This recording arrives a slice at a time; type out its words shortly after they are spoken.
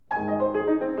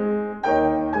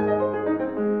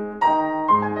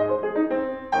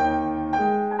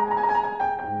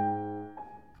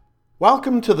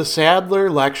Welcome to the Sadler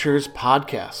Lectures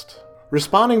podcast.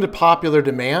 Responding to popular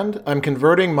demand, I'm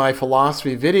converting my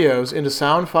philosophy videos into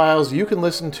sound files you can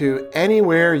listen to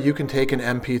anywhere you can take an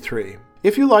MP3.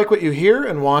 If you like what you hear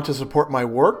and want to support my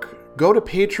work, go to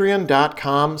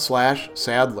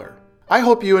patreon.com/Sadler. I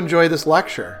hope you enjoy this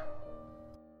lecture.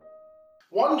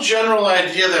 One general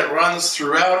idea that runs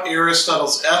throughout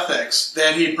Aristotle's ethics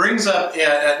that he brings up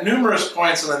at numerous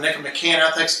points in the Nicomachean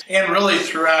ethics and really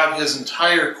throughout his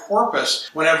entire corpus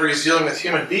whenever he's dealing with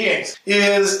human beings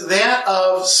is that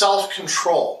of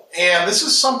self-control. And this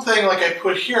is something, like I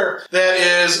put here, that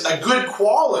is a good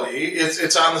quality.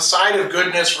 It's on the side of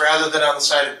goodness rather than on the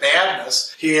side of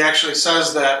badness. He actually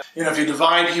says that, if you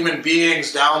divide human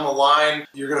beings down the line,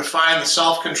 you're going to find the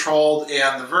self-controlled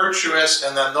and the virtuous,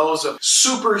 and then those of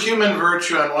superhuman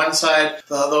virtue on one side,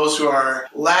 those who are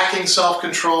lacking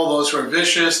self-control, those who are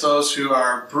vicious, those who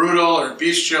are brutal or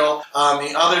bestial on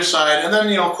the other side, and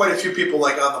then, quite a few people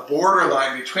like on the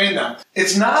borderline between them.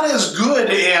 It's not as good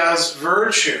as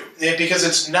virtue, because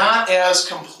it's not as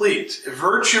complete.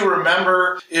 Virtue,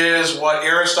 remember, is what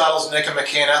Aristotle's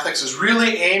Nicomachean ethics is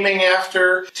really aiming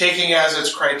after, taking as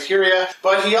its criteria.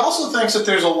 But he also thinks that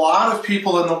there's a lot of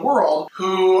people in the world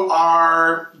who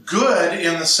are good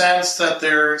in the sense that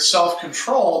they're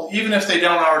self-controlled, even if they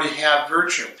don't already have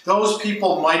virtue. Those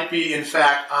people might be, in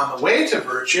fact, on the way to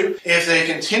virtue if they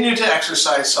continue to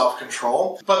exercise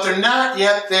self-control, but they're not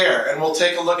yet there, and we'll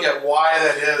take a look at why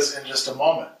that is in just a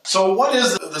moment. So what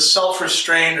is the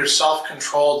self-restrained or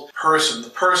self-controlled person? The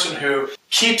person who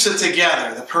keeps it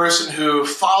together, the person who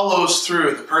follows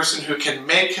through, the person who can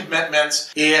make commitments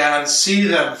and see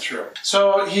them through.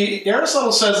 So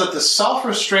Aristotle says that the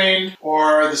self-restrained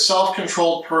or the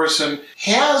self-controlled person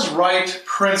has right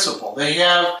principle. They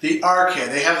have the arche,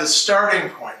 they have the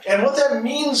starting point. And what that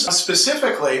means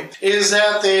specifically is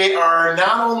that they are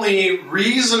not only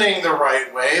reasoning the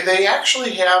right way, they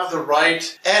actually have the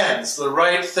right ends, the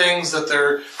right things that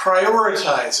they're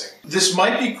prioritizing. This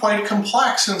might be quite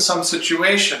complex in some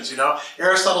situations.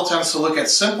 Aristotle tends to look at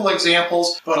simple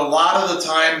examples, but a lot of the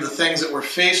time the things that we're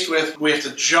faced with, we have to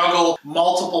juggle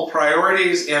multiple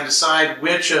priorities and decide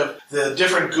which of the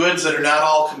different goods that are not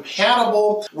all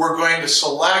compatible we're going to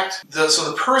select. So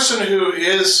the person who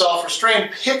is self-restrained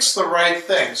picks the right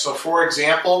thing. So for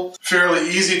example, fairly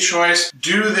easy choice,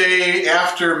 do they,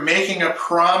 after making a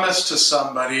promise to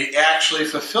somebody, actually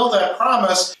fulfill that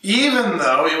promise, even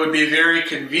though it would be very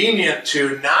convenient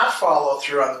to not follow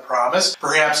through on the promise,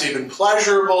 perhaps even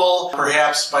pleasurable,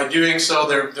 perhaps by doing so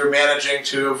they're managing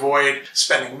to avoid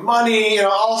spending money,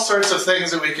 all sorts of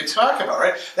things that we could talk about,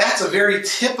 right? That's a very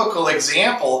typical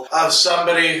example of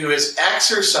somebody who is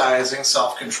exercising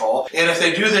self-control, and if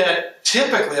they do that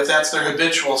typically, if that's their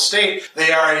habitual state,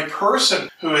 they are a person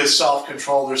who is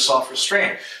self-controlled or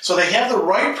self-restrained. So they have the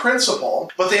right principle,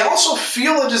 but they also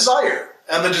feel a desire.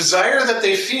 And the desire that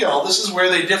they feel, this is where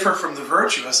they differ from the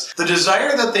virtuous, the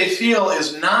desire that they feel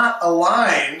is not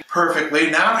aligned perfectly,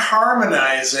 not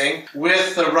harmonizing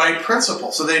with the right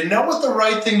principle. So they know what the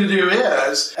right thing to do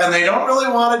is, and they don't really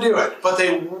want to do it, but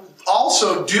they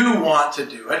also do want to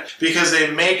do it because they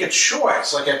make a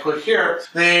choice. Like I put here,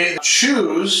 they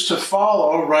choose to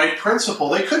follow right principle.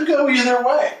 They could go either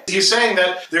way. He's saying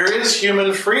that there is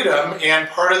human freedom, and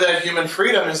part of that human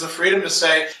freedom is the freedom to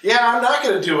say, I'm not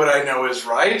going to do what I know is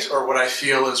right or what I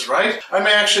feel is right. I'm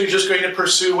actually just going to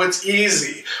pursue what's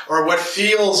easy or what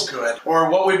feels good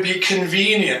or what would be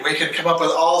convenient. We could come up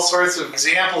with all sorts of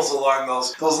examples along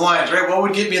those lines, right? What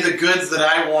would give me the goods that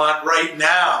I want right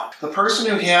now? The person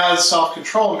who has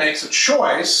self-control makes a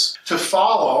choice to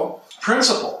follow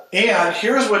principle. And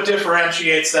here's what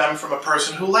differentiates them from a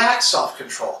person who lacks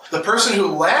self-control. The person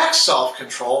who lacks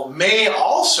self-control may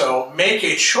also make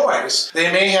a choice. They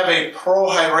may have a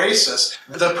prohairesis.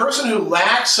 The person who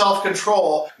lacks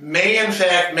self-control may in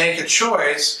fact make a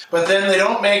choice, but then they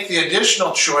don't make the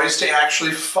additional choice to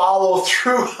actually follow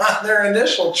through on their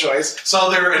initial choice. So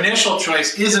their initial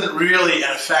choice isn't really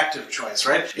an effective choice,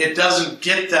 right? It doesn't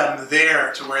get them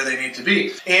there to where they need to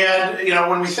be. And,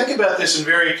 when we think about this in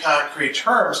very concrete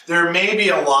terms, there may be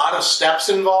a lot of steps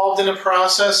involved in a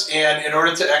process, and in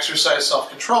order to exercise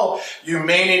self-control, you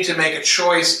may need to make a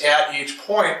choice at each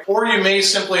point, or you may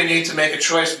simply need to make a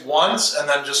choice once and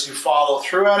then just you follow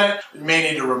through on it. You may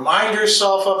need to remind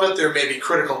yourself of it. There may be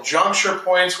critical juncture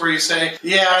points where you say,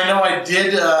 I know I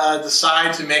did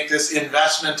decide to make this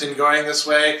investment in going this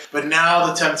way, but now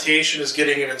the temptation is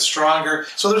getting even stronger.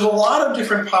 So there's a lot of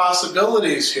different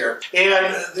possibilities here.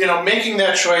 And, making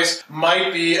that choice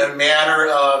might be a matter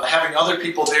of of having other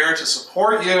people there to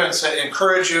support you and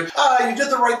encourage you. You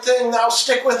did the right thing, now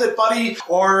stick with it, buddy.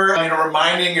 Or,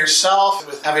 reminding yourself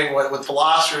with having what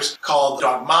philosophers call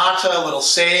dogmata, little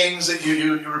sayings that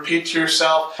you repeat to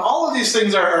yourself. All of these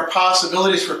things are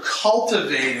possibilities for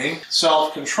cultivating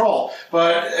self-control.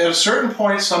 But at a certain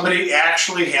point, somebody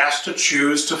actually has to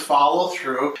choose to follow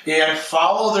through and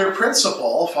follow their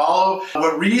principle, follow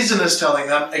what reason is telling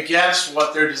them against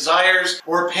what their desires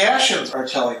or passions are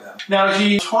telling them. Now,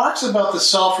 he talks about the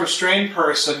self-restrained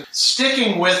person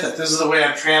sticking with it. This is the way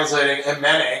I'm translating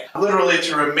emene, literally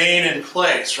to remain in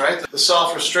place, right? The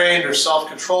self-restrained or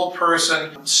self-controlled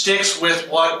person sticks with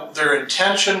what their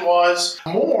intention was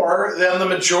more than the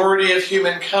majority of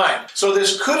humankind. So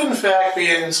this could, in fact, be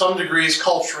in some degrees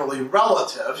culturally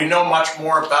relative. We know much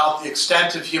more about the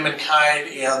extent of humankind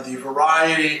and the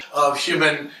variety of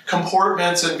human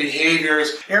comportments and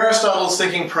behaviors. Aristotle is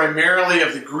thinking primarily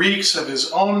of the Greeks of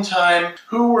his own time,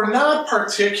 who were not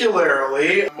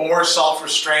particularly more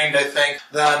self-restrained, I think,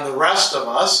 than the rest of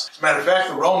us. As a matter of fact,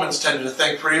 the Romans tended to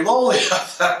think pretty lowly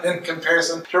of them in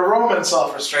comparison to Roman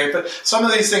self-restraint, but some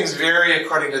of these things vary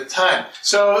according to time.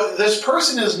 So this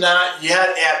person is not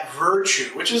yet at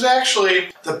virtue, which is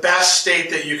actually the best state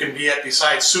that you can be at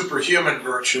besides superhuman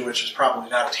virtue, which is probably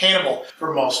not attainable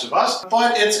for most of us.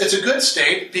 But it's a good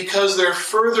state because they're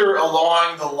further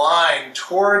along the line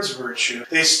towards virtue.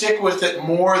 They stick with it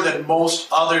more than most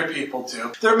other people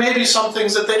do. There may be some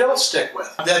things that they don't stick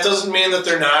with. That doesn't mean that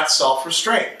they're not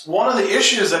self-restrained. One of the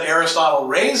issues that Aristotle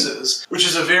raises, which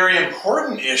is a very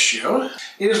important issue,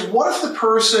 is what if the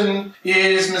person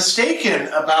is mistaken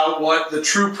about what the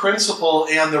true principle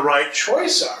and the right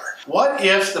choice are? What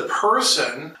if the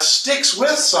person sticks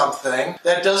with something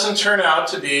that doesn't turn out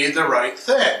to be the right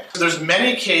thing? There's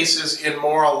many cases in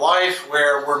moral life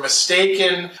where we're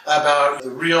mistaken about the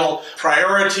real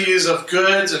priorities of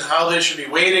goods and how they should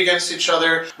be weighed against each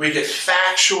other. We get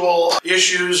factual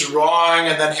issues wrong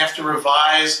and then have to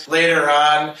revise later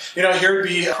on. Here would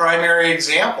be a primary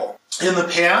example. In the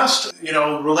past,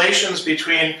 relations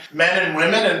between men and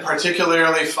women, and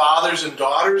particularly fathers and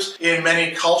daughters, in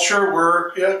many culture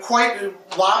were quite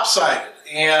lopsided.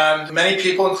 And many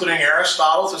people, including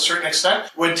Aristotle to a certain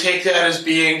extent, would take that as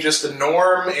being just the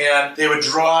norm, and they would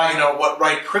draw, what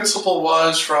right principle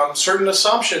was from certain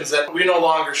assumptions that we no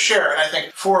longer share, and I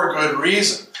think for a good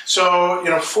reason. So,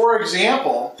 for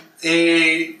example,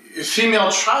 a female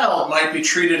child might be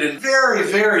treated in very,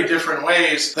 very different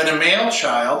ways than a male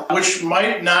child, which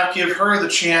might not give her the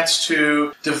chance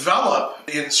to develop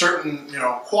in certain,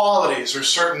 qualities or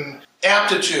certain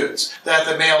aptitudes that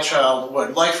the male child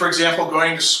would. Like, for example,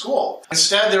 going to school.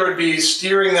 Instead, there would be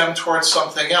steering them towards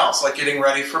something else, like getting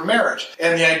ready for marriage.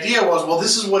 And the idea was, well,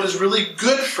 this is what is really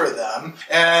good for them,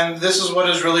 and this is what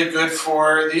is really good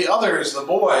for the others, the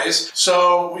boys.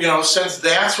 So, since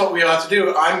that's what we ought to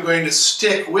do, I'm going to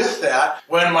stick with that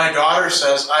when my daughter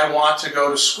says, I want to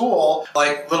go to school,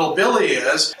 like little Billy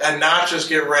is, and not just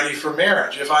get ready for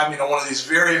marriage. If I'm, one of these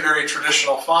very, very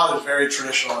traditional fathers, very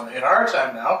traditional in our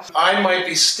time now, I might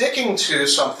be sticking to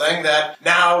something that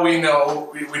now we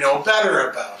know better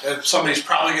about. And somebody's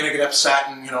probably going to get upset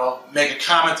and, make a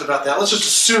comment about that. Let's just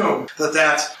assume that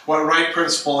that's what right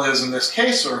principle is in this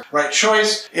case, or right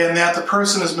choice, and that the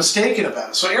person is mistaken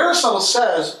about it. So Aristotle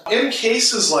says, in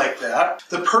cases like that,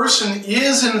 the person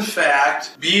is in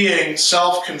fact being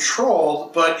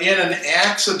self-controlled, but in an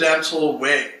accidental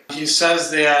way. He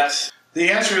says that the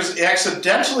answer is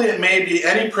accidentally it may be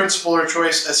any principle or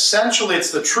choice. Essentially,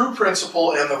 it's the true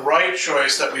principle and the right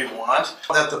choice that we want,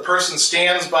 that the person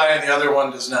stands by and the other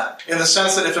one does not. In the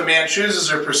sense that if a man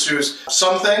chooses or pursues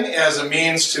something as a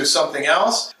means to something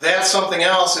else, that something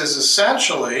else is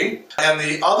essentially, and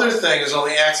the other thing is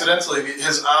only accidentally,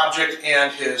 his object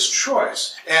and his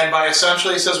choice. And by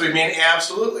essentially, he says we mean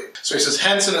absolutely. So he says,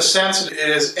 hence in a sense, it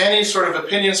is any sort of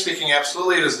opinion speaking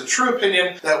absolutely. It is the true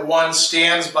opinion that one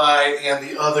stands by and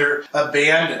the other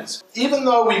abandons. Even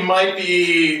though we might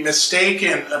be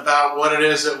mistaken about what it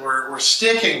is that we're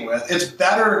sticking with, it's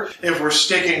better if we're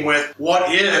sticking with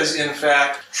what is, in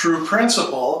fact, true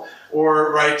principle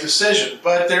or right decision.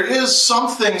 But there is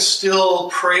something still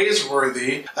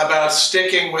praiseworthy about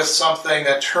sticking with something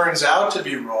that turns out to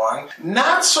be wrong.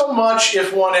 Not so much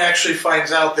if one actually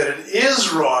finds out that it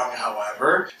is wrong,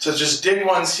 however. So just dig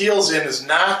one's heels in is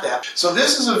not that. So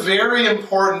this is a very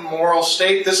important moral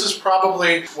state. This is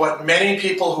probably what many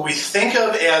people who we think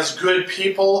of as good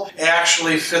people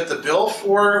actually fit the bill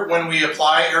for when we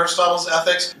apply Aristotle's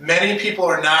ethics. Many people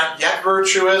are not yet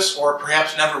virtuous, or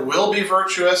perhaps never will be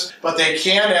virtuous, but they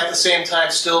can at the same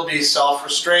time still be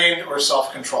self-restrained or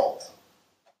self-controlled.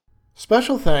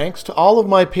 Special thanks to all of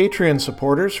my Patreon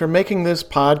supporters for making this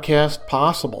podcast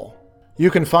possible. You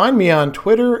can find me on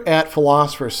Twitter at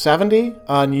Philosopher70,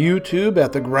 on YouTube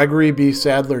at the Gregory B.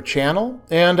 Sadler channel,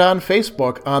 and on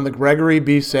Facebook on the Gregory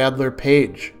B. Sadler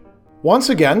page. Once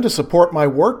again, to support my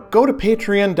work, go to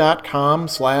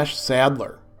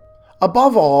patreon.com/Sadler.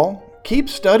 Above all, keep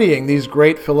studying these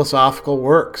great philosophical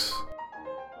works.